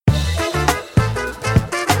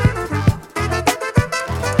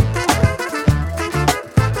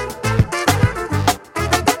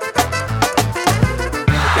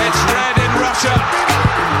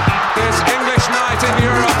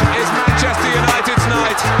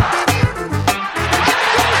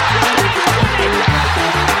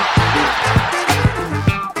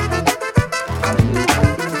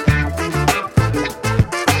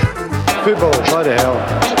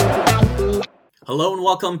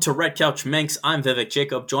welcome to Red Couch Manx. I'm Vivek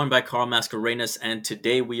Jacob, joined by Carl Mascarenas, and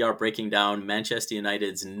today we are breaking down Manchester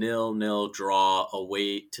United's 0-0 draw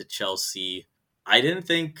away to Chelsea. I didn't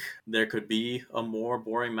think there could be a more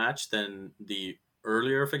boring match than the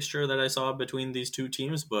earlier fixture that I saw between these two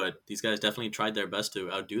teams, but these guys definitely tried their best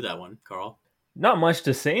to outdo that one, Carl. Not much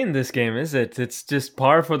to say in this game, is it? It's just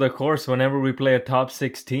par for the course. Whenever we play a top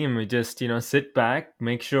six team, we just, sit back,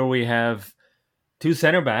 make sure we have two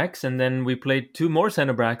center backs, and then we play two more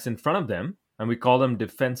center backs in front of them, and we call them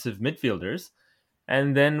defensive midfielders.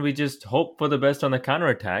 And then we just hope for the best on the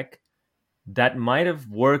counterattack. That might have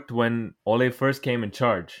worked when Ole first came in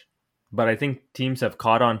charge. But I think teams have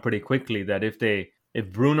caught on pretty quickly that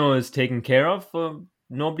if Bruno is taken care of,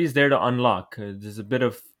 nobody's there to unlock. There's a bit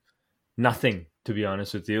of nothing, to be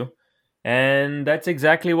honest with you. And that's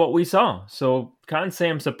exactly what we saw. So can't say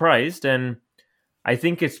I'm surprised. And I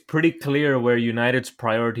think it's pretty clear where United's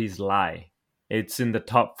priorities lie. It's in the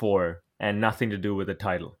top four and nothing to do with the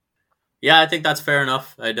title. Yeah, I think that's fair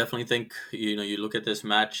enough. I definitely think, you look at this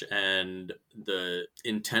match and the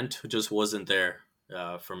intent just wasn't there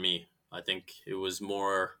for me. I think it was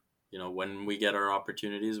more, when we get our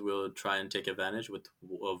opportunities, we'll try and take advantage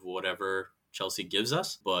of whatever Chelsea gives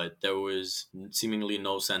us. But there was seemingly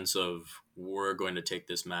no sense of we're going to take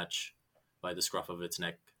this match by the scruff of its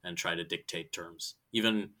neck and try to dictate terms.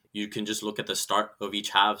 Even you can just look at the start of each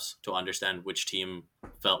halves to understand which team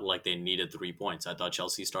felt like they needed 3 points. I thought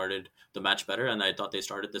Chelsea started the match better, and I thought they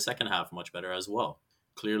started the second half much better as well.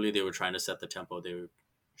 Clearly, they were trying to set the tempo. They were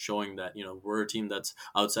showing that, we're a team that's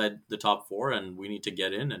outside the top four and we need to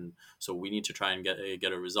get in. And so we need to try and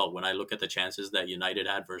get a result. When I look at the chances that United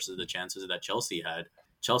had versus the chances that Chelsea had,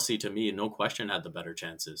 Chelsea, to me, no question, had the better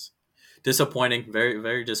chances. Disappointing, very,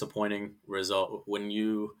 very disappointing result. When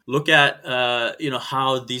you look at,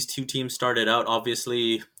 how these two teams started out,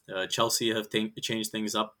 obviously Chelsea have changed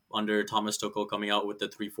things up under Thomas Tuchel, coming out with the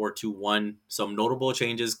 3-4-2-1. Some notable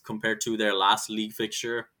changes compared to their last league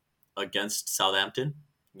fixture against Southampton.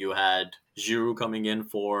 You had Giroud coming in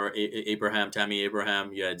for Tammy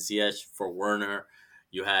Abraham. You had Ziyech for Werner.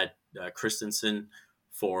 You had Christensen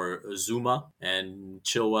for Zuma, and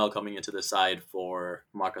Chilwell coming into the side for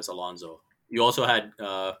Marcos Alonso. You also had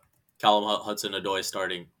Callum Hudson-Odoi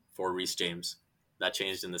starting for Reece James. That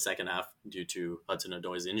changed in the second half due to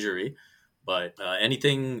Hudson-Odoi's injury. But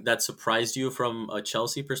anything that surprised you from a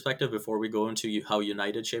Chelsea perspective before we go into how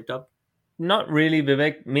United shaped up? Not really,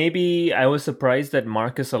 Vivek. Maybe I was surprised that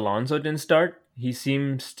Marcos Alonso didn't start. He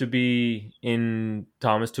seems to be in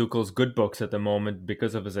Thomas Tuchel's good books at the moment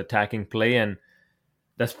because of his attacking play, and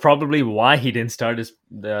that's probably why he didn't start.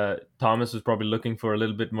 Thomas was probably looking for a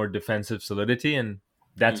little bit more defensive solidity, and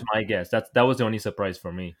that's my guess. That was the only surprise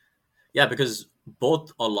for me. Yeah, because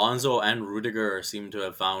both Alonso and Rudiger seem to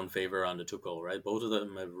have found favor under Tuchel, right? Both of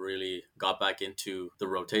them have really got back into the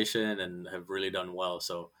rotation and have really done well.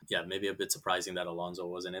 So, yeah, maybe a bit surprising that Alonso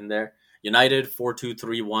wasn't in there. United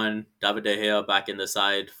 4-2-3-1. David De Gea back in the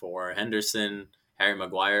side for Henderson. Harry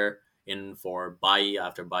Maguire in for Bailly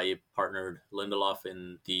after Bailly partnered Lindelof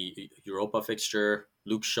in the Europa fixture.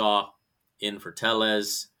 Luke Shaw in for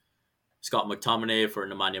Telles. Scott McTominay for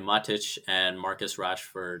Nemanja Matic, and Marcus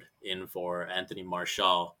Rashford in for Anthony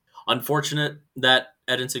Martial. Unfortunate that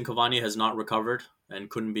Edinson Cavani has not recovered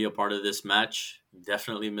and couldn't be a part of this match.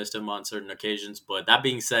 Definitely missed him on certain occasions. But that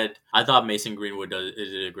being said, I thought Mason Greenwood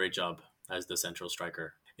did a great job as the central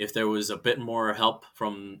striker. If there was a bit more help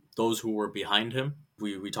from those who were behind him,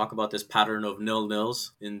 we talk about this pattern of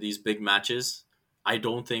 0-0s in these big matches. I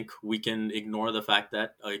don't think we can ignore the fact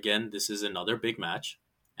that, again, this is another big match.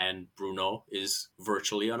 And Bruno is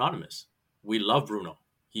virtually anonymous. We love Bruno.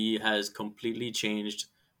 He has completely changed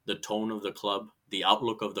the tone of the club, the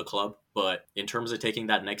outlook of the club. But in terms of taking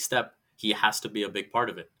that next step, he has to be a big part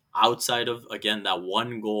of it. Outside of, again, that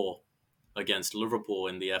one goal against Liverpool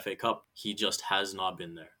in the FA Cup, he just has not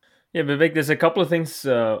been there. Yeah, Vivek, there's a couple of things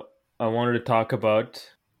I wanted to talk about.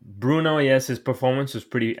 Bruno, yes, his performance was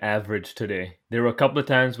pretty average today. There were a couple of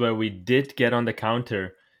times where we did get on the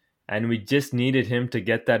counter and we just needed him to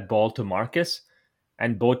get that ball to Marcus,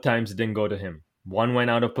 and both times it didn't go to him. One went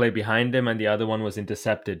out of play behind him, and the other one was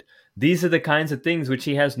intercepted. These are the kinds of things which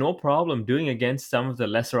he has no problem doing against some of the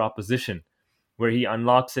lesser opposition, where he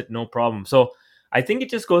unlocks it no problem. So I think it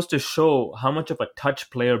just goes to show how much of a touch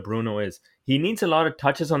player Bruno is. He needs a lot of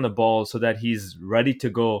touches on the ball so that he's ready to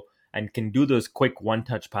go and can do those quick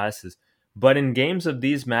one-touch passes. But in games of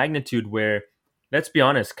these magnitude where, let's be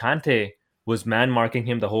honest, Kante was man-marking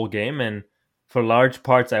him the whole game, and for large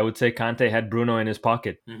parts, I would say Kante had Bruno in his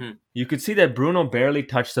pocket. Mm-hmm. You could see that Bruno barely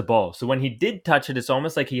touched the ball. So when he did touch it, it's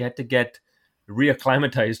almost like he had to get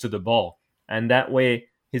reacclimatized to the ball. and that way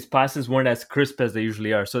his passes weren't as crisp as they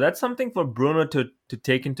usually are. So that's something for Bruno to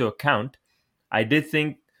take into account. I did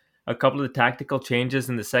think a couple of the tactical changes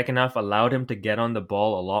in the second half allowed him to get on the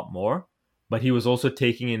ball a lot more, but he was also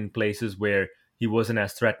taking in places where he wasn't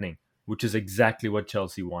as threatening, which is exactly what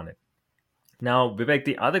Chelsea wanted. Now, Vivek,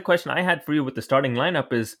 the other question I had for you with the starting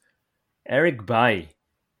lineup is Eric Bailly.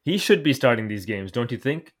 He should be starting these games, don't you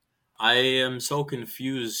think? I am so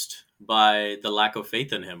confused by the lack of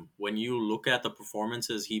faith in him. When you look at the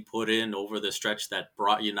performances he put in over the stretch that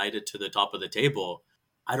brought United to the top of the table,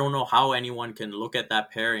 I don't know how anyone can look at that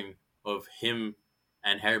pairing of him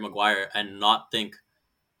and Harry Maguire and not think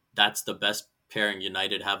that's the best pairing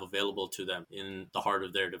United have available to them in the heart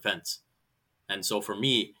of their defense. And so for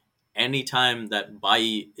me, anytime that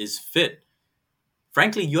Bailly is fit,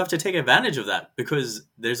 frankly, you have to take advantage of that because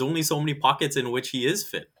there's only so many pockets in which he is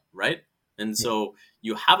fit, right? And so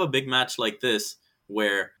you have a big match like this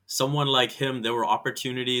where someone like him, there were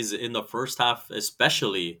opportunities in the first half,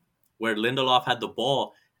 especially where Lindelof had the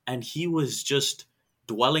ball and he was just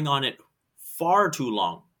dwelling on it far too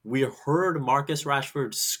long. We heard Marcus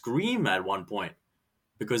Rashford scream at one point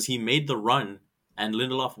because he made the run and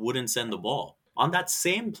Lindelof wouldn't send the ball. On that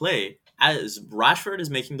same play, as Rashford is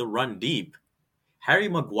making the run deep, Harry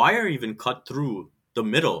Maguire even cut through the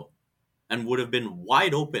middle and would have been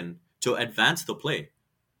wide open to advance the play.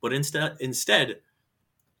 But instead,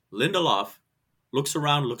 Lindelof looks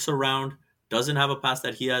around, doesn't have a pass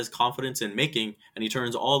that he has confidence in making, and he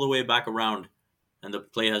turns all the way back around, and the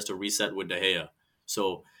play has to reset with De Gea.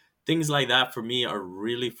 So things like that for me are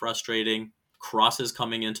really frustrating. Crosses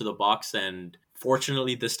coming into the box, and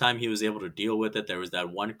fortunately this time he was able to deal with it. There was that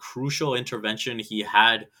one crucial intervention he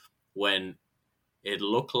had when it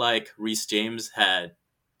looked like Reece James had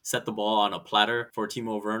set the ball on a platter for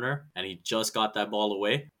Timo Werner, and he just got that ball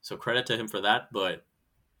away. So credit to him for that, but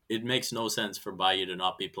it makes no sense for Bailly to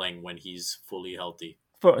not be playing when he's fully healthy.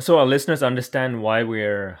 So our listeners understand why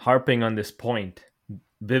we're harping on this point.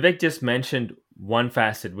 Vivek just mentioned one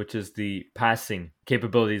facet, which is the passing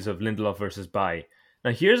capabilities of Lindelof versus Bailly.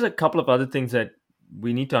 Now, here's a couple of other things that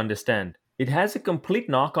we need to understand. It has a complete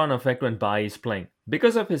knock-on effect when Bailly is playing.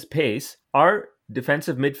 Because of his pace, our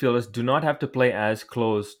defensive midfielders do not have to play as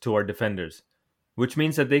close to our defenders, which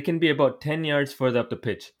means that they can be about 10 yards further up the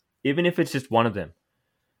pitch, even if it's just one of them.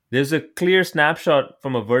 There's a clear snapshot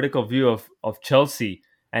from a vertical view of Chelsea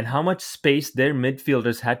and how much space their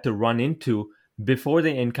midfielders had to run into before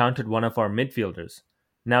they encountered one of our midfielders.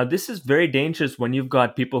 Now, this is very dangerous when you've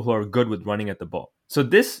got people who are good with running at the ball. So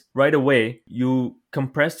this, right away, you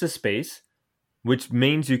compress the space, which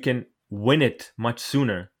means you can win it much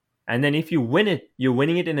sooner. And then if you win it, you're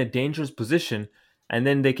winning it in a dangerous position, and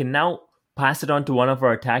then they can now pass it on to one of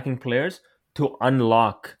our attacking players to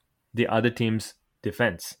unlock the other team's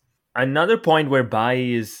defense. Another point where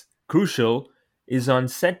Bailly is crucial is on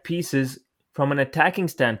set pieces from an attacking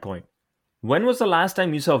standpoint. When was the last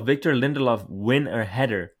time you saw Victor Lindelof win a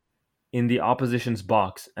header in the opposition's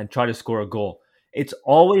box and try to score a goal? It's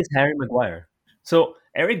always Harry Maguire. So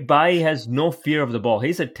Eric Bailly has no fear of the ball.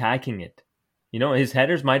 He's attacking it. You know, his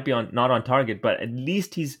headers might be not on target, but at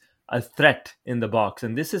least he's a threat in the box.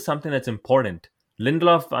 And this is something that's important.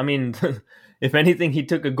 Lindelof, I mean, if anything, he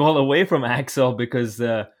took a goal away from Axel because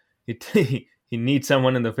he needs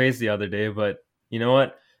someone in the face the other day. But you know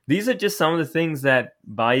what? These are just some of the things that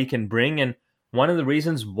Bailly can bring, and one of the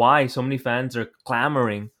reasons why so many fans are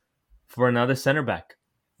clamoring for another center back.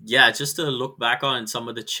 Yeah, just to look back on some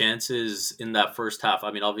of the chances in that first half,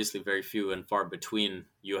 I mean, obviously very few and far between.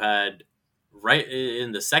 You had, right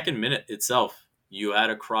in the second minute itself, you had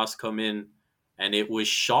a cross come in, and it was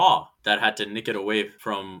Shaw that had to nick it away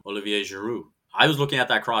from Olivier Giroud. I was looking at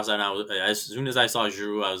that cross, and as soon as I saw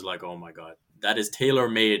Giroud, I was like, oh my God, that is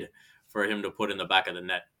tailor-made for him to put in the back of the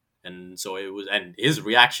net. And so it was, and his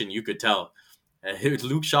reaction, you could tell.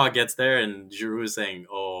 Luke Shaw gets there, and Giroud is saying,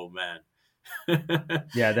 "Oh man."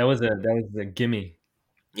 Yeah, that was a gimme.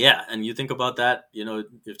 Yeah, and you think about that, you know,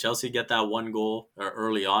 if Chelsea get that one goal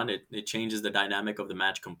early on, it changes the dynamic of the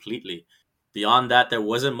match completely. Beyond that, there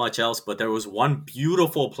wasn't much else, but there was one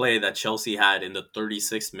beautiful play that Chelsea had in the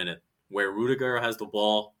 36th minute where Rudiger has the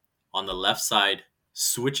ball on the left side,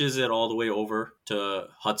 switches it all the way over to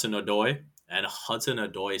Hudson-Odoi, and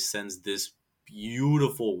Hudson-Odoi sends this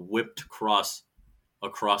beautiful whipped cross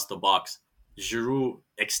across the box. Giroud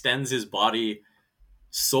extends his body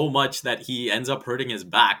so much that he ends up hurting his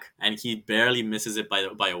back, and he barely misses it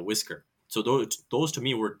by a whisker. So those to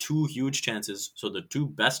me were two huge chances. So the two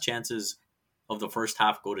best chances of the first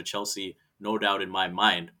half go to Chelsea, no doubt in my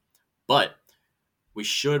mind. But we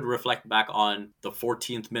should reflect back on the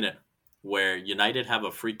 14th minute where United have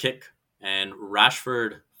a free kick and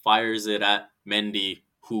Rashford fires it at Mendy,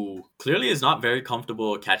 who clearly is not very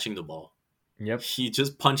comfortable catching the ball. Yep. He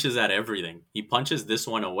just punches at everything. He punches this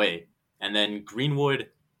one away, and then Greenwood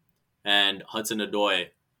and Hudson Odoi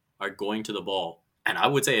are going to the ball, and I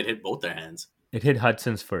would say it hit both their hands. It hit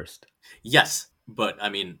Hudson's first. Yes, but I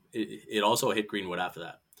mean, it also hit Greenwood after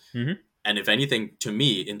that. Mm-hmm. And if anything, to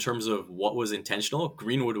me, in terms of what was intentional,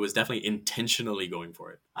 Greenwood was definitely intentionally going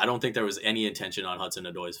for it. I don't think there was any intention on Hudson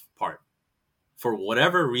Odoi's part. For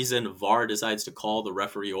whatever reason, VAR decides to call the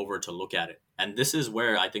referee over to look at it. And this is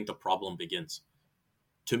where I think the problem begins.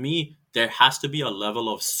 To me, there has to be a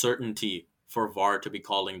level of certainty for VAR to be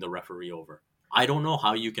calling the referee over. I don't know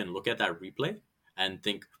how you can look at that replay and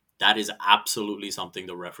think that is absolutely something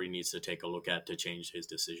the referee needs to take a look at to change his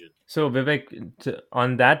decision. So Vivek,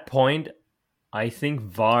 on that point, I think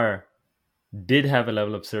VAR did have a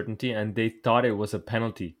level of certainty and they thought it was a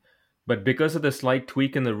penalty. But because of the slight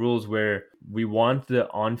tweak in the rules where we want the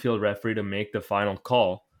on-field referee to make the final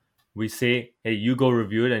call, we say, hey, you go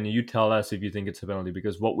review it and you tell us if you think it's a penalty.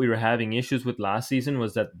 Because what we were having issues with last season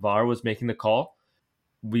was that VAR was making the call.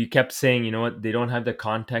 We kept saying, you know what, they don't have the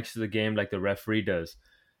context of the game like the referee does.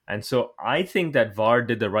 And so I think that VAR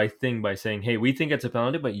did the right thing by saying, hey, we think it's a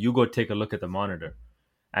penalty, but you go take a look at the monitor.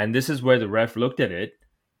 And this is where the ref looked at it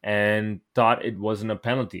and thought it wasn't a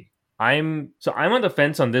penalty. I'm on the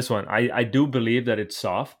fence on this one. I do believe that it's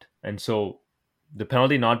soft. And so the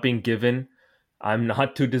penalty not being given, I'm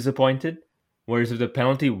not too disappointed. Whereas if the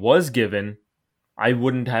penalty was given, I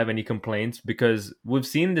wouldn't have any complaints because we've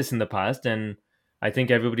seen this in the past. And I think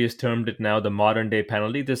everybody has termed it now the modern day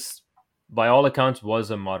penalty. This, by all accounts, was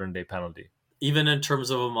a modern day penalty. Even in terms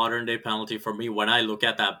of a modern day penalty, for me, when I look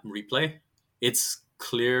at that replay, it's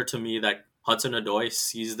clear to me that Hudson Odoi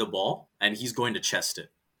sees the ball and he's going to chest it.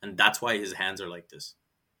 And that's why his hands are like this.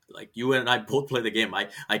 Like you and I both play the game.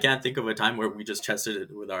 I can't think of a time where we just chested it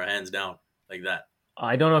with our hands down like that.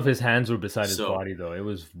 I don't know if his hands were beside his So body though. It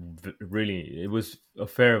was it was a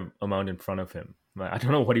fair amount in front of him. I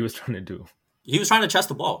don't know what he was trying to do. he was trying to chest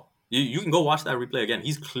the ball. You can go watch that replay again.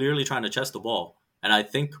 He's clearly trying to chest the ball. And I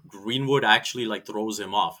think Greenwood actually like throws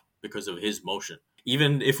him off because of his motion.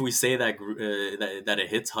 Even if we say that it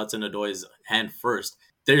hits Hudson Odoi's hand first,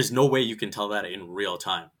 there's no way you can tell that in real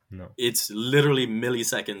time. No. It's literally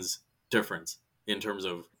milliseconds difference in terms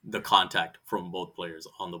of the contact from both players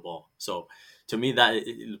on the ball. So to me, that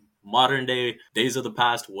modern day, days of the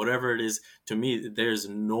past, whatever it is, to me, there's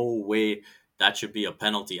no way that should be a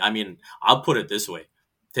penalty. I mean, I'll put it this way.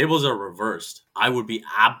 Tables are reversed. I would be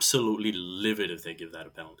absolutely livid if they give that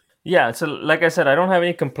a penalty. Yeah, so like I said, I don't have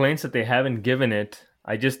any complaints that they haven't given it.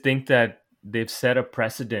 I just think that they've set a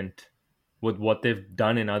precedent with what they've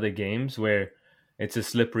done in other games where it's a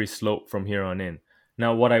slippery slope from here on in.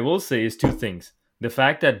 Now, what I will say is two things. The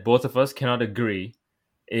fact that both of us cannot agree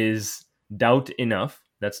is doubt enough.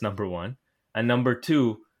 That's number one. And number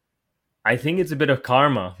two, I think it's a bit of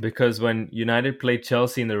karma because when United played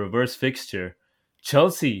Chelsea in the reverse fixture,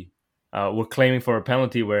 Chelsea were claiming for a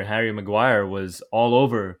penalty where Harry Maguire was all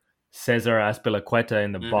over Cesar Azpilicueta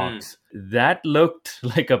in the box. That looked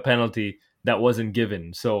like a penalty that wasn't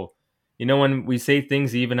given. So, you know, when we say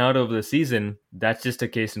things even out over the season, that's just a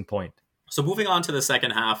case in point. So moving on to the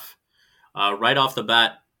second half, right off the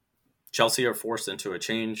bat, Chelsea are forced into a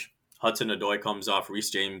change. Hudson Odoi comes off,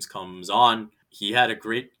 Reece James comes on. He had a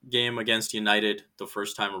great game against United the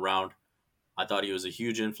first time around. I thought he was a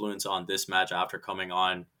huge influence on this match after coming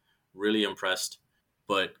on. Really impressed.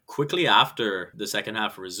 But quickly after the second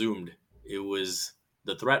half resumed, it was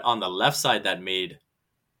the threat on the left side that made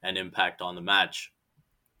an impact on the match.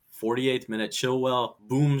 48th minute, Chilwell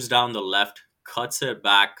booms down the left, cuts it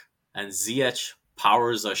back, and Ziyech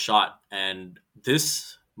powers a shot. And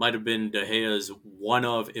this might have been De Gea's one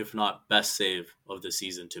of, if not best save of the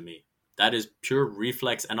season to me. That is pure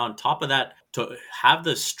reflex. And on top of that, to have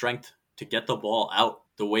the strength to get the ball out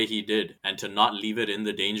the way he did and to not leave it in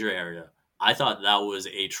the danger area, I thought that was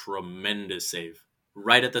a tremendous save.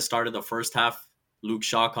 Right at the start of the first half, Luke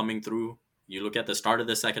Shaw coming through. You look at the start of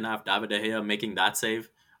the second half, David De Gea making that save.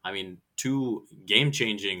 I mean, two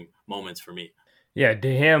game-changing moments for me. Yeah,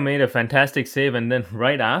 De Gea made a fantastic save, and then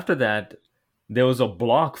right after that, there was a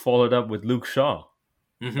block followed up with Luke Shaw.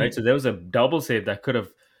 Mm-hmm. Right, so there was a double save that could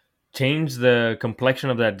have changed the complexion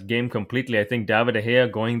of that game completely. I think David De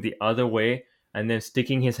Gea going the other way and then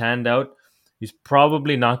sticking his hand out, he's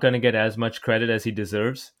probably not going to get as much credit as he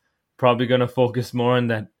deserves. Probably going to focus more on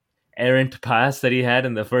that errant pass that he had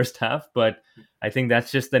in the first half, but I think that's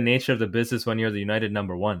just the nature of the business when you're the United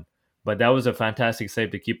number one. But that was a fantastic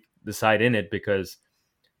save to keep the side in it because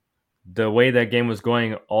the way that game was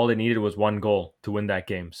going, all it needed was one goal to win that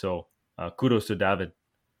game. So kudos to David.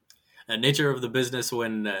 And nature of the business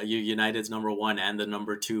when United's number one and the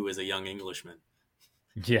number two is a young Englishman.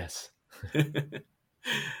 Yes.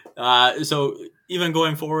 So even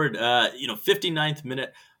going forward, 59th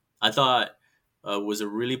minute, I thought was a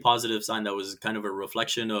really positive sign. That was kind of a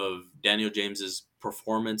reflection of Daniel James's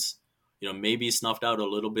performance. Maybe snuffed out a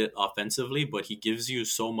little bit offensively, but he gives you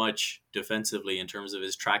so much defensively in terms of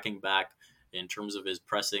his tracking back, in terms of his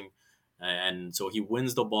pressing. And so he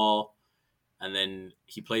wins the ball, and then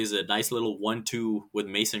he plays a nice little 1-2 with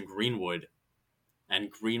Mason Greenwood.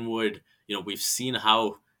 And Greenwood, we've seen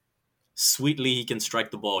how sweetly he can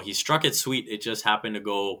strike the ball. He struck it sweet. It just happened to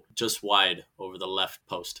go just wide over the left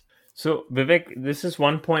post. So Vivek, this is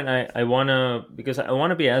one point I wanna, because I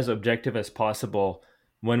wanna be as objective as possible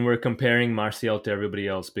when we're comparing Martial to everybody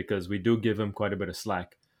else, because we do give him quite a bit of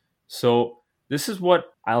slack. So this is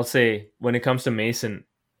what I'll say when it comes to Mason.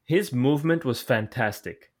 His movement was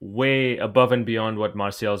fantastic, way above and beyond what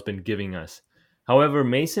Martial's been giving us. However,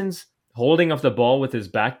 Mason's holding of the ball with his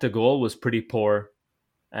back to goal was pretty poor,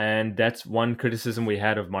 and that's one criticism we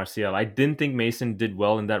had of Martial. I didn't think Mason did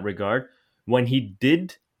well in that regard. When he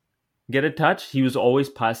did get a touch, he was always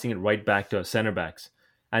passing it right back to our center backs.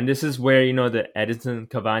 And this is where, the Edinson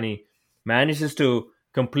Cavani manages to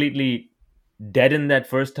completely deaden that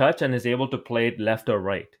first touch and is able to play it left or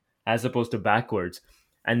right as opposed to backwards.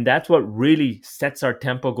 And that's what really sets our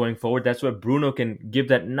tempo going forward. That's where Bruno can give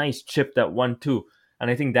that nice chip, that 1-2. And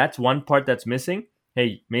I think that's one part that's missing.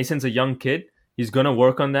 Hey, Mason's a young kid. He's going to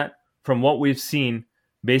work on that. From what we've seen,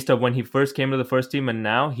 based on when he first came to the first team and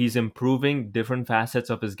now, he's improving different facets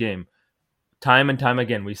of his game time and time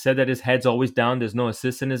again. We said that his head's always down. There's no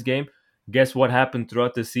assists in his game. Guess what happened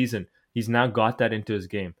throughout the season? He's now got that into his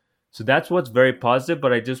game. So that's what's very positive,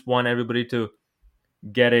 but I just want everybody to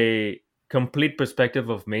get a complete perspective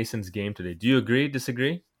of Mason's game today. Do you agree,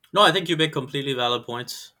 disagree? No, I think you make completely valid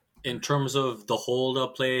points. In terms of the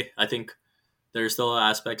hold-up play, I think there's still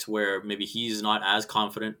aspects where maybe he's not as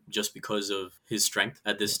confident just because of his strength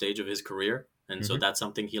at this stage of his career. And so that's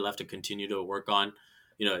something he'll have to continue to work on.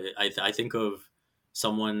 I think of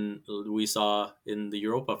someone we saw in the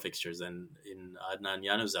Europa fixtures and in Adnan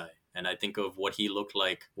Januzaj. And I think of what he looked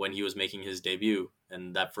like when he was making his debut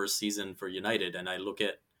and that first season for United. And I look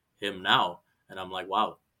at him now and I'm like,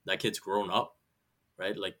 wow, that kid's grown up,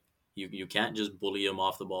 right? Like you can't just bully him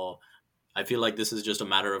off the ball. I feel like this is just a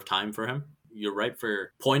matter of time for him. You're right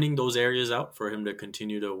for pointing those areas out for him to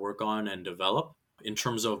continue to work on and develop. In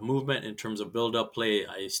terms of movement, in terms of build-up play,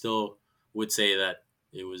 I still would say that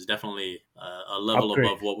it was definitely a level Upgrade.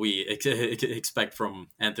 above what we expect from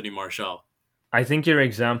Anthony Martial. I think your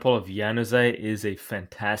example of Januzaj is a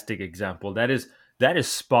fantastic example. That is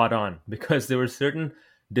spot on because there were certain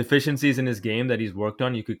deficiencies in his game that he's worked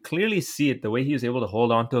on. You could clearly see it the way he was able to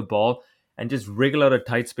hold on to a ball and just wriggle out of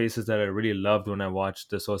tight spaces that I really loved when I watched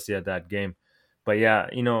the Sociedad game. But yeah,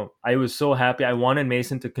 I was so happy. I wanted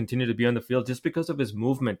Mason to continue to be on the field just because of his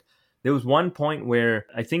movement. There was one point where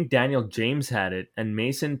I think Daniel James had it, and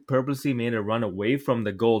Mason purposely made a run away from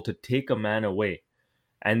the goal to take a man away.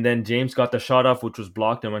 And then James got the shot off, which was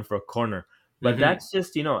blocked and went for a corner. But Mm-hmm. that's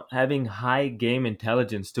just, having high game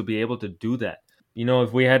intelligence to be able to do that.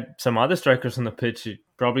 If we had some other strikers on the pitch, you'd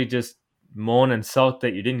probably just moan and sulk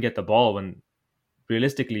that you didn't get the ball when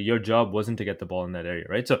realistically your job wasn't to get the ball in that area,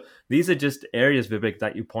 right? So these are just areas, Vivek,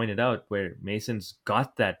 that you pointed out where Mason's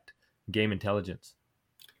got that game intelligence.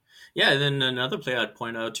 Yeah, and then another play I'd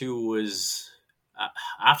point out too was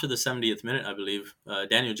after the 70th minute, I believe,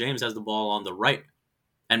 Daniel James has the ball on the right,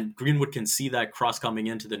 and Greenwood can see that cross coming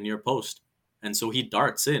into the near post. And so he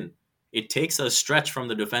darts in. It takes a stretch from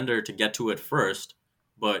the defender to get to it first,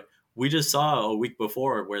 but we just saw a week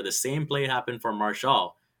before where the same play happened for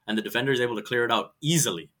Martial, and the defender is able to clear it out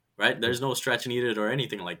easily, right? There's no stretch needed or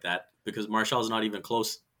anything like that because Martial is not even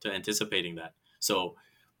close to anticipating that. So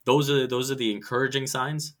those are the encouraging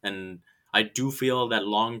signs, and I do feel that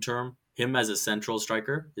long term, him as a central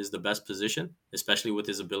striker is the best position, especially with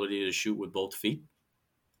his ability to shoot with both feet.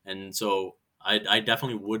 And so I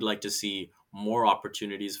definitely would like to see more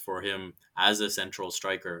opportunities for him as a central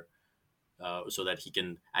striker so that he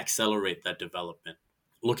can accelerate that development.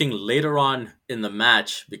 Looking later on in the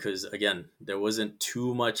match, because again, there wasn't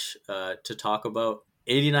too much to talk about.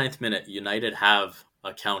 89th minute, United have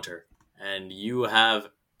a counter, and you have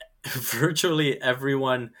virtually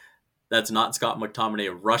everyone that's not Scott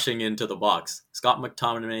McTominay rushing into the box. Scott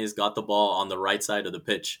McTominay's got the ball on the right side of the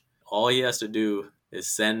pitch. All he has to do is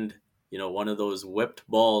send, one of those whipped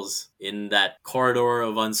balls in that corridor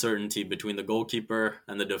of uncertainty between the goalkeeper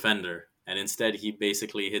and the defender. And instead, he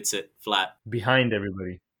basically hits it flat. Behind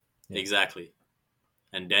everybody. Yeah. Exactly.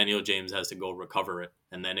 and Daniel James has to go recover it,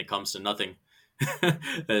 and then it comes to nothing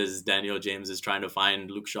as Daniel James is trying to find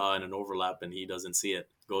Luke Shaw in an overlap and he doesn't see it.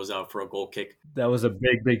 Goes out for a goal kick. That was a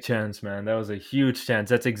big chance, man. That was a huge chance.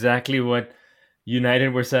 That's exactly what United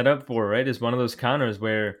were set up for, right? It's one of those counters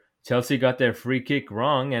where Chelsea got their free kick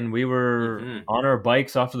wrong and we were Mm-hmm. on our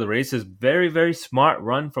bikes after the races. Very, very smart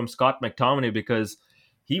run from Scott McTominay because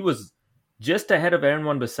he was just ahead of Aaron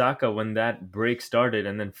Wan-Bissaka when that break started.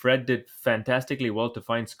 And then Fred did fantastically well to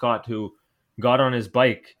find Scott, who got on his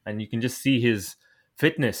bike. And you can just see his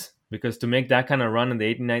fitness because to make that kind of run in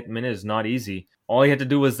the 89th minute is not easy. All he had to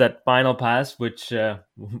do was that final pass, which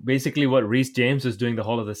basically what Reece James was doing the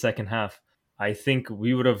whole of the second half. I think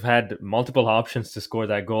we would have had multiple options to score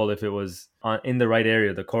that goal if it was in the right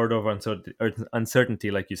area, the corridor of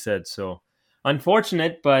uncertainty, like you said. So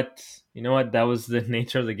unfortunate, but you know what? That was the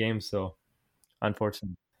nature of the game. So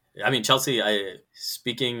unfortunate. I mean, Chelsea,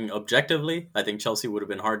 speaking objectively, I think Chelsea would have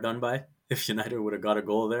been hard done by if United would have got a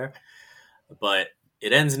goal there. But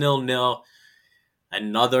it ends 0-0.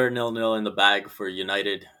 Another 0-0 in the bag for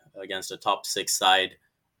United against a top 6 side.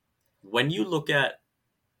 When you look at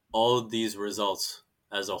all of these results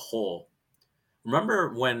as a whole,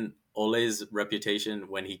 remember when Ole's reputation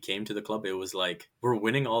when he came to the club, it was like, we're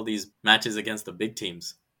winning all these matches against the big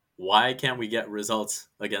teams. Why can't we get results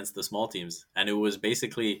against the small teams? And it was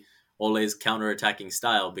basically Ole's counter-attacking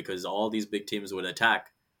style because all these big teams would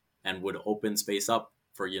attack and would open space up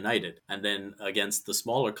for United. And then against the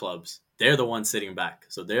smaller clubs, they're the ones sitting back.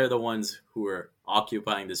 So they're the ones who are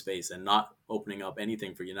occupying the space and not opening up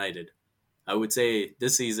anything for United. I would say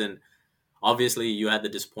this season, obviously, you had the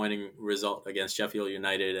disappointing result against Sheffield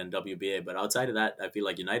United and WBA, but outside of that, I feel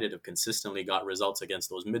like United have consistently got results against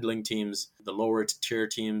those middling teams, the lower tier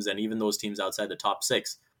teams, and even those teams outside the top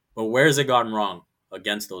 6. But where has it gotten wrong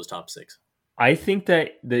against those top 6? I think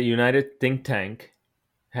that the United think tank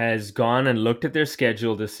has gone and looked at their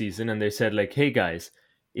schedule this season and they said, like, hey guys,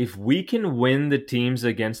 if we can win the teams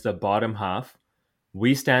against the bottom half,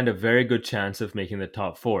 we stand a very good chance of making the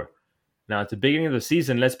top 4. Now, at the beginning of the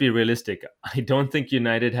season, let's be realistic. I don't think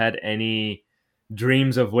United had any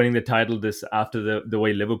dreams of winning the title this after the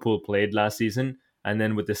way Liverpool played last season, and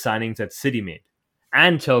then with the signings that City made,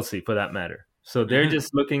 and Chelsea for that matter. So they're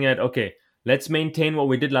just looking at, okay, let's maintain what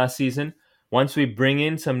we did last season. Once we bring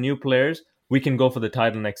in some new players, we can go for the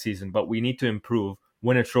title next season, but we need to improve,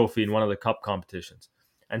 win a trophy in one of the cup competitions.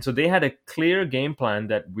 And so they had a clear game plan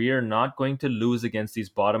that we are not going to lose against these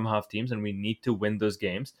bottom half teams, and we need to win those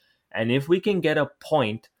games. And if we can get a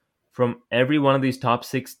point from every one of these top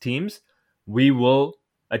 6 teams, we will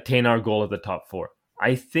attain our goal of the top 4.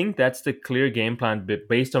 I think that's the clear game plan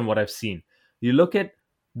based on what I've seen. You look at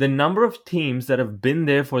the number of teams that have been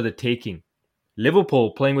there for the taking.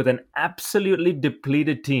 Liverpool playing with an absolutely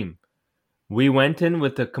depleted team. We went in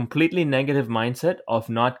with a completely negative mindset of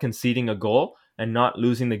not conceding a goal and not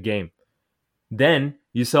losing the game. Then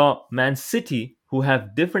you saw Man City, who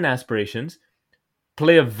have different aspirations,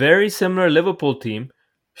 play a very similar Liverpool team,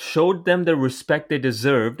 showed them the respect they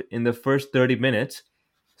deserved in the first 30 minutes,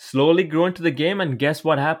 slowly grew into the game, and guess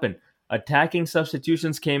what happened? Attacking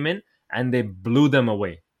substitutions came in and they blew them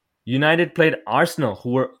away. United played Arsenal,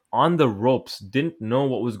 who were on the ropes, didn't know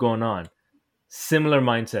what was going on. Similar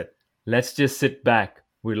mindset. Let's just sit back.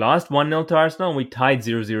 We lost 1-0 to Arsenal and we tied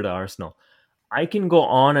 0-0 to Arsenal. I can go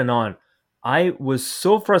on and on. I was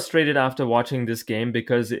so frustrated after watching this game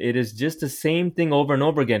because it is just the same thing over and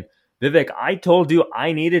over again. Vivek, I told you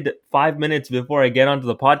I needed 5 minutes before I get onto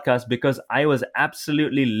the podcast because I was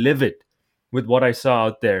absolutely livid with what I saw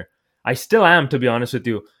out there. I still am, to be honest with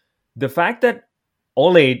you. The fact that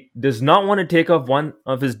Ole does not want to take off one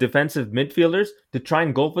of his defensive midfielders to try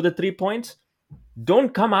and go for the 3 points,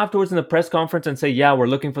 don't come afterwards in the press conference and say, yeah, we're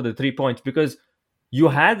looking for the 3 points, because you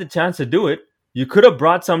had the chance to do it. You could have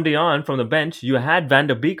brought somebody on from the bench. You had Van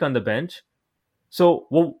der Beek on the bench. So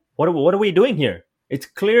what are we doing here? It's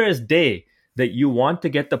clear as day that you want to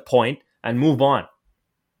get the point and move on.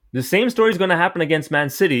 The same story is going to happen against Man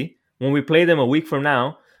City when we play them a week from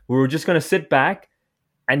now. We're just going to sit back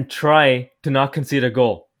and try to not concede a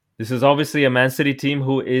goal. This is obviously a Man City team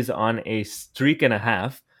who is on a streak and a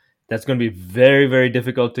half. That's going to be very, very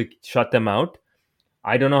difficult to shut them out.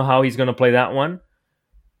 I don't know how he's going to play that one.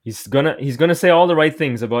 He's gonna say all the right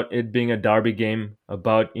things about it being a derby game,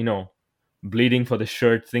 about, bleeding for the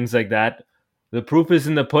shirt, things like that. The proof is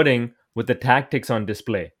in the pudding with the tactics on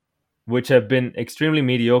display, which have been extremely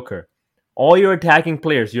mediocre. All your attacking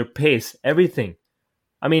players, your pace, everything.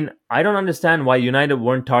 I mean, I don't understand why United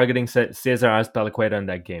weren't targeting Cesar Azpilicueta in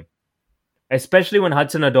that game, especially when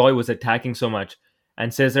Hudson-Odoi was attacking so much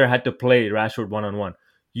and Cesar had to play Rashford one-on-one.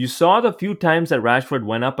 You saw the few times that Rashford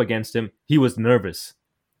went up against him, he was nervous.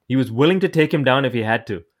 He was willing to take him down if he had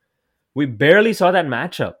to. We barely saw that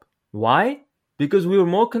matchup. Why? Because we were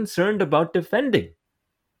more concerned about defending.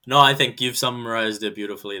 No, I think you've summarized it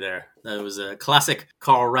beautifully there. That was a classic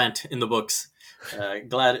Carl rant in the books.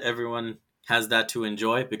 Glad everyone has that to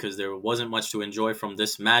enjoy because there wasn't much to enjoy from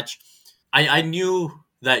this match. I knew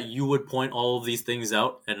that you would point all of these things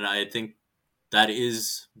out, and I think that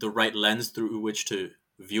is the right lens through which to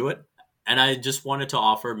view it. And I just wanted to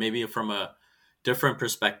offer, maybe from a different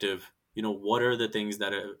perspective, what are the things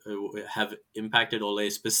that have impacted Ole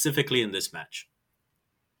specifically in this match?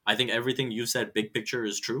 I think everything you said, big picture,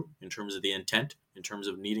 is true in terms of the intent, in terms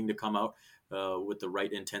of needing to come out with the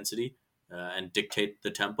right intensity and dictate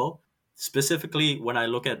the tempo. Specifically, when I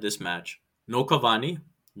look at this match, no Cavani,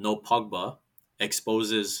 no Pogba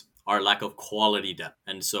exposes our lack of quality depth.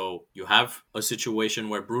 And so you have a situation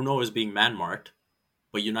where Bruno is being man marked,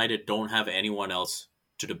 but United don't have anyone else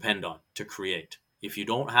to depend on to create. If you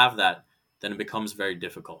don't have that, then it becomes very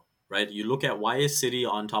difficult, right? You look at why is City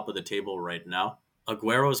on top of the table right now.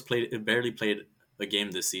 Aguero's barely played a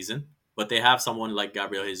game this season, but they have someone like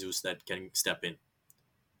Gabriel Jesus that can step in.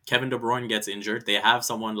 Kevin De Bruyne gets injured. They have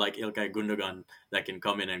someone like Ilkay Gundogan that can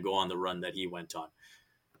come in and go on the run that he went on.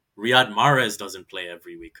 Riyad Mahrez doesn't play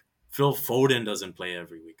every week. Phil Foden doesn't play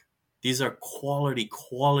every week. These are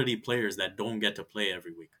quality players that don't get to play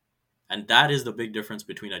every week. And that is the big difference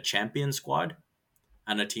between a champion squad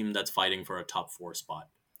and a team that's fighting for a top 4 spot.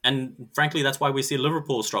 And frankly, that's why we see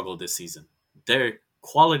Liverpool struggle this season. Their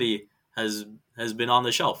quality has been on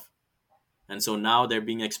the shelf. And so now they're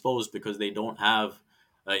being exposed because they don't have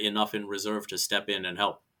enough in reserve to step in and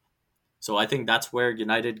help. So I think that's where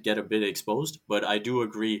United get a bit exposed. But I do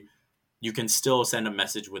agree, you can still send a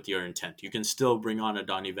message with your intent. You can still bring on a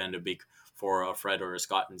Donny van de Beek for a Fred or a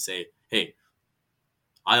Scott and say, hey,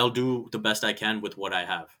 I'll do the best I can with what I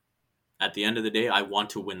have. At the end of the day, I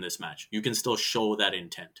want to win this match. You can still show that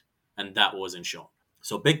intent. And that wasn't shown.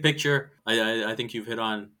 So big picture, I think you've hit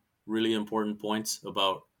on really important points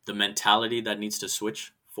about the mentality that needs to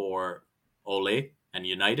switch for Ole and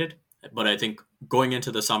United. But I think going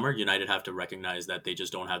into the summer, United have to recognize that they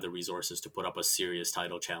just don't have the resources to put up a serious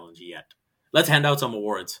title challenge yet. Let's hand out some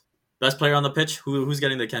awards. Best player on the pitch? Who's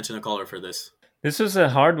getting the Kensington collar for this? This was a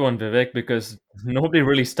hard one, Vivek, because nobody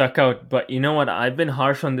really stuck out. But you know what? I've been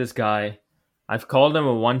harsh on this guy. I've called him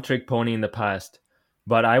a one-trick pony in the past.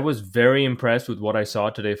 But I was very impressed with what I saw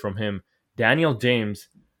today from him. Daniel James,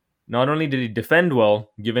 not only did he defend well,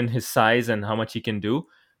 given his size and how much he can do,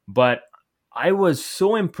 but I was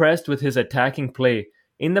so impressed with his attacking play.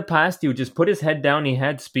 In the past, he would just put his head down, he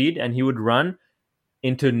had speed, and he would run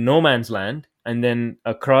into no man's land and then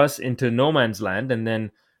across into no man's land. And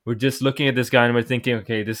then we're just looking at this guy and we're thinking,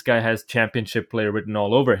 okay, this guy has championship player written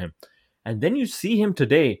all over him. And then you see him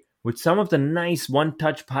today with some of the nice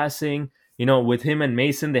one-touch passing, with him and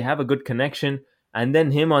Mason, they have a good connection. And then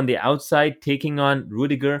him on the outside taking on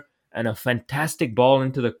Rudiger and a fantastic ball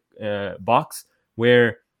into the box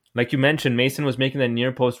where, like you mentioned, Mason was making that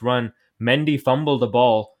near post run. Mendy fumbled the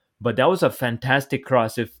ball, but that was a fantastic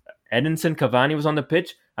cross. If Edinson Cavani was on the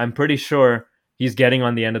pitch, I'm pretty sure he's getting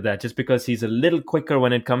on the end of that just because he's a little quicker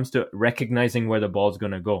when it comes to recognizing where the ball's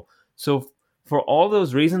going to go. So for all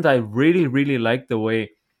those reasons, I really, really like the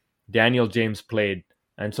way Daniel James played.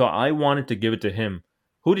 And so I wanted to give it to him.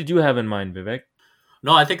 Who did you have in mind, Vivek?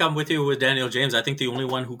 No, I think I'm with you with Daniel James. I think the only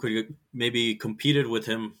one who could maybe competed with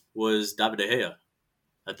him was David De Gea.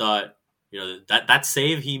 I thought, that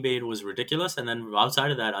save he made was ridiculous. And then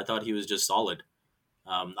outside of that, I thought he was just solid.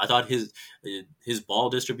 I thought his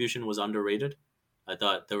ball distribution was underrated. I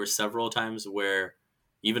thought there were several times where,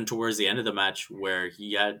 even towards the end of the match, where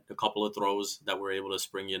he had a couple of throws that were able to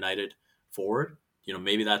spring United forward.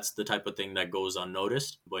 Maybe that's the type of thing that goes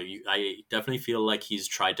unnoticed, but I definitely feel like he's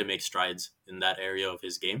tried to make strides in that area of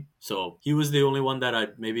his game. So he was the only one that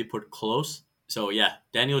I'd maybe put close. So yeah,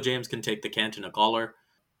 Daniel James can take the Cantona collar.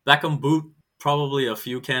 Beckham boot, probably a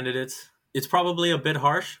few candidates. It's probably a bit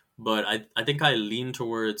harsh, but I think I lean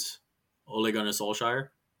towards Ole Gunnar Solskjaer.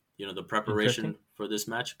 The preparation for this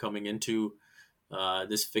match coming into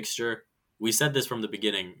this fixture. We said this from the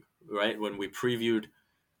beginning, right? When we previewed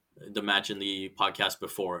the match in the podcast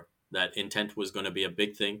before, that intent was going to be a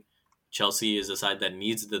big thing. Chelsea is a side that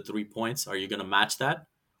needs the 3 points. Are you going to match that,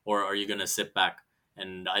 or are you going to sit back?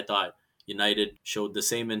 And I thought United showed the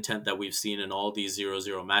same intent that we've seen in all these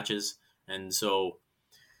 0-0 matches. And so,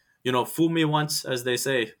 fool me once, as they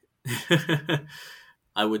say.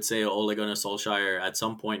 I would say Ole Gunnar Solskjaer, at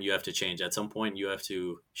some point you have to change. At some point you have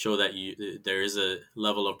to show that there is a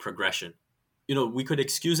level of progression. We could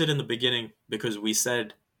excuse it in the beginning because we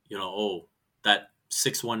said that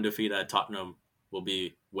 6-1 defeat at Tottenham will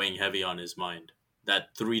be weighing heavy on his mind.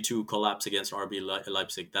 That 3-2 collapse against RB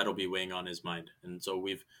Leipzig, that'll be weighing on his mind. And so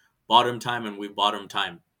we've bought him time and we've bought him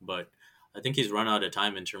time. But I think he's run out of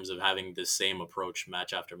time in terms of having this same approach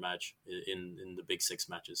match after match in the big six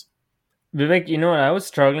matches. Vivek, you know what? I was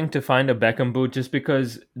struggling to find a Beckham boot just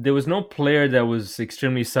because there was no player that was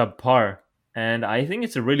extremely subpar. And I think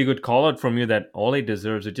it's a really good call out from you that Ole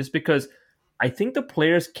deserves it just because I think the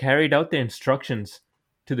players carried out their instructions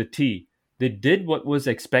to the T. They did what was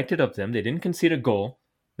expected of them. They didn't concede a goal.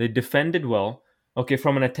 They defended well. Okay,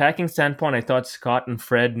 from an attacking standpoint, I thought Scott and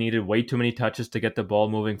Fred needed way too many touches to get the ball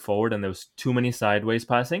moving forward, and there was too many sideways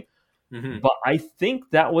passing. Mm-hmm. But I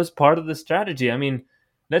think that was part of the strategy. I mean,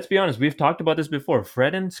 let's be honest, we've talked about this before.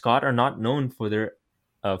 Fred and Scott are not known for their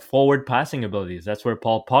forward passing abilities. That's where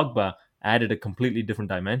Paul Pogba added a completely different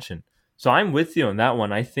dimension. So I'm with you on that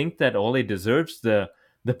one. I think that Ole deserves the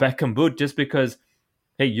Beckham boot just because,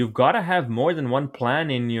 hey, you've got to have more than one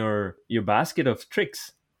plan in your basket of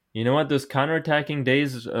tricks. You know what? Those counterattacking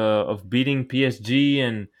days of beating PSG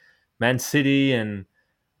and Man City and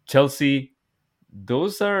Chelsea,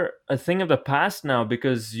 those are a thing of the past now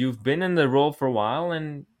because you've been in the role for a while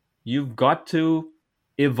and you've got to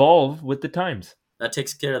evolve with the times. That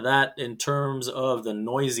takes care of that. In terms of the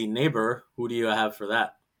noisy neighbor, who do you have for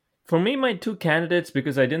that? For me, my two candidates,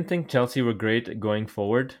 because I didn't think Chelsea were great going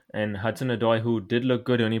forward, and Hudson Odoi, who did look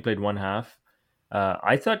good, only played one half.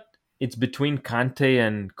 I thought it's between Kante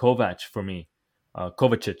and Kovac for me.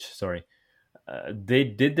 Kovacic, sorry. They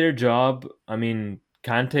did their job. I mean,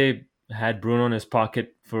 Kante had Bruno in his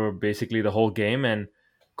pocket for basically the whole game, and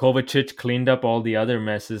Kovacic cleaned up all the other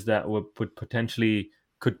messes that would potentially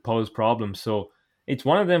could pose problems. So it's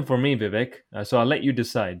one of them for me, Vivek. So I'll let you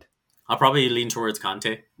decide. I'll probably lean towards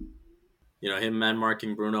Conte. Him man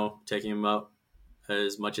marking Bruno, taking him out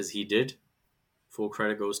as much as he did. Full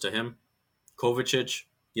credit goes to him. Kovacic,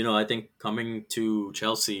 I think coming to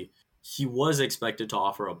Chelsea, he was expected to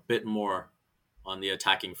offer a bit more on the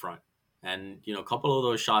attacking front. And, a couple of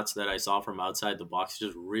those shots that I saw from outside the box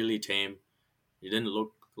just really tame. It didn't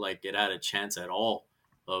look like it had a chance at all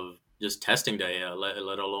of just testing De Gea,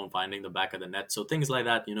 let alone finding the back of the net. So things like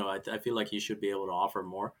that, I feel like he should be able to offer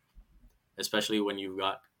more, especially when you've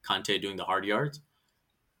got Conte doing the hard yards.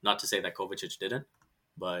 Not to say that Kovacic didn't,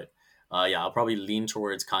 but yeah, I'll probably lean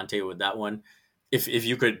towards Conte with that one. If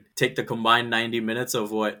you could take the combined 90 minutes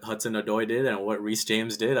of what Hudson Odoi did and what Reece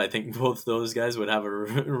James did, I think both those guys would have a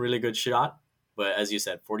really good shot. But as you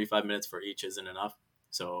said, 45 minutes for each isn't enough.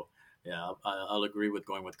 So yeah, I'll agree with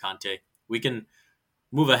going with Conte. We can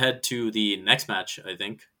move ahead to the next match, I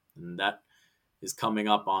think, and that is coming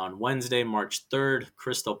up on Wednesday, March 3rd,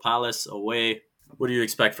 Crystal Palace away. What do you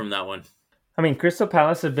expect from that one? I mean, Crystal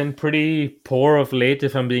Palace have been pretty poor of late,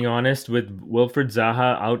 if I'm being honest, with Wilfred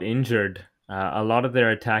Zaha out injured. A lot of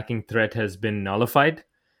their attacking threat has been nullified.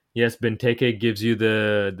 Yes, Benteke gives you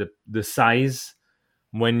the size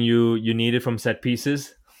when you need it from set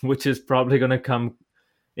pieces, which is probably going to come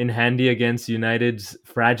in handy against United's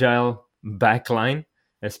fragile back line,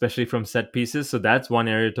 especially from set pieces. So that's one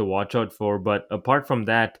area to watch out for. But apart from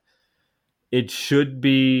that, it should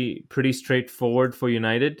be pretty straightforward for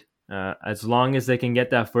United as long as they can get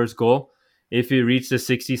that first goal. If you reach the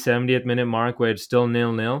 60, 70th minute mark where it's still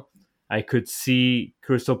 0-0, I could see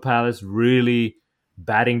Crystal Palace really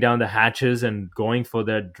batting down the hatches and going for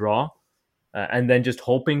that draw. And then just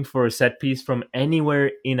hoping for a set piece from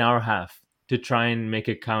anywhere in our half to try and make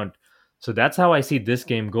it count. So that's how I see this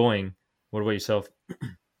game going. What about yourself?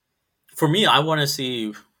 For me, I want to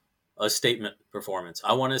see a statement performance.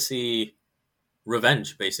 I want to see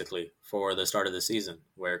revenge, basically, for the start of the season,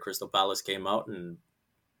 where Crystal Palace came out and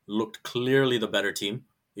looked clearly the better team.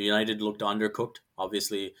 United looked undercooked.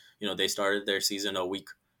 Obviously, they started their season a week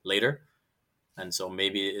later, and so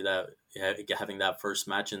maybe that having that first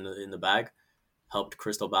match in the bag helped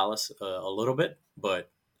Crystal Palace a little bit. But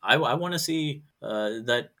I want to see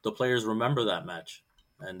that the players remember that match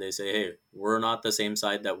and they say, "Hey, we're not the same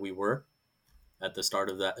side that we were at the start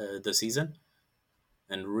of the season."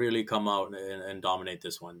 And really come out and dominate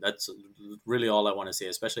this one. That's really all I want to say,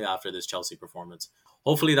 especially after this Chelsea performance.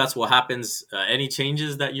 Hopefully that's what happens. Any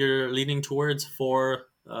changes that you're leaning towards for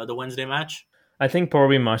the Wednesday match? I think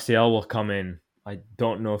probably Martial will come in. I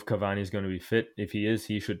don't know if Cavani is going to be fit. If he is,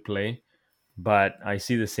 he should play. But I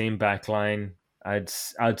see the same back line. I'd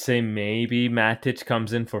say maybe Matic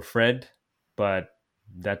comes in for Fred, but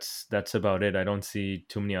that's about it. I don't see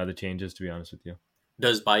too many other changes, to be honest with you.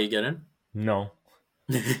 Does Bailly get in? No.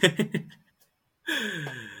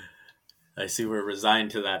 I see we're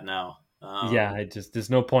resigned to that now. Yeah, I just there's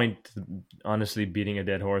no point honestly beating a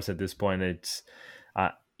dead horse at this point. It's uh,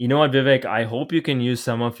 you know what, Vivek, I hope you can use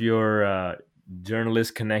some of your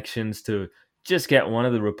journalist connections to just get one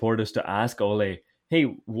of the reporters to ask Ole, hey,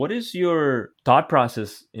 what is your thought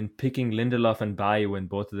process in picking Lindelof and Bayu when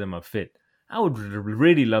both of them are fit? I would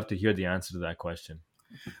really love to hear the answer to that question.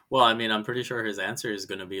 Well, I mean, I'm pretty sure his answer is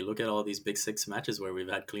going to be look at all these Big Six matches where we've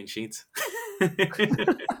had clean sheets.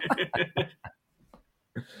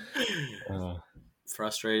 uh,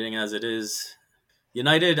 Frustrating as it is.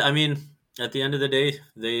 United, I mean, at the end of the day,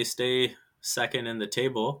 they stay second in the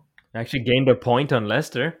table. Actually gained a point on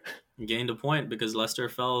Leicester. Gained a point because Leicester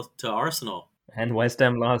fell to Arsenal. And West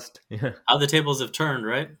Ham lost. Yeah. How the tables have turned,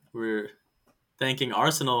 right? We're thanking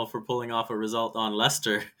Arsenal for pulling off a result on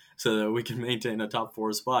Leicester so that we can maintain a top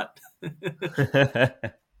four spot.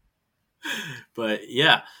 But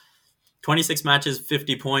yeah, 26 matches,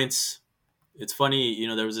 50 points. It's funny,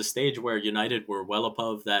 there was a stage where United were well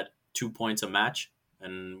above that 2 points a match.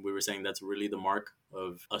 And we were saying that's really the mark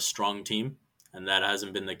of a strong team. And that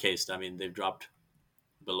hasn't been the case. I mean, they've dropped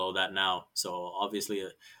below that now. So obviously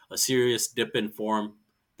a serious dip in form.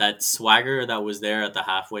 That swagger that was there at the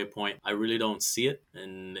halfway point, I really don't see it.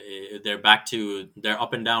 And they're back to their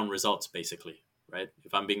up and down results, basically, right?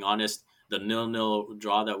 If I'm being honest, the 0-0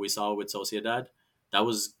 draw that we saw with Sociedad, that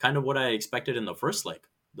was kind of what I expected in the first leg.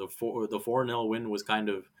 The 4-0 win was kind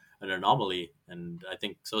of an anomaly. And I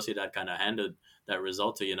think Sociedad kind of handed that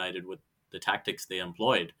result to United with the tactics they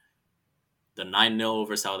employed. The 9-0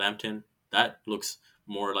 over Southampton, that looks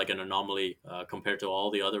more like an anomaly compared to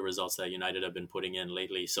all the other results that United have been putting in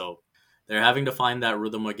lately. So they're having to find that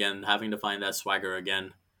rhythm again, having to find that swagger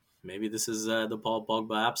again. Maybe this is the Paul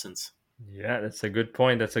Pogba absence. Yeah, that's a good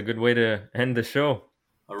point. That's a good way to end the show.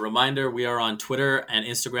 A reminder, we are on Twitter and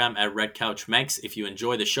Instagram at Red Couch Manx. If you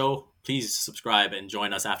enjoy the show, please subscribe and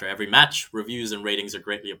join us after every match. Reviews and ratings are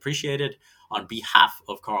greatly appreciated. On behalf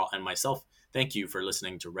of Carl and myself, thank you for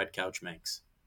listening to Red Couch Manx.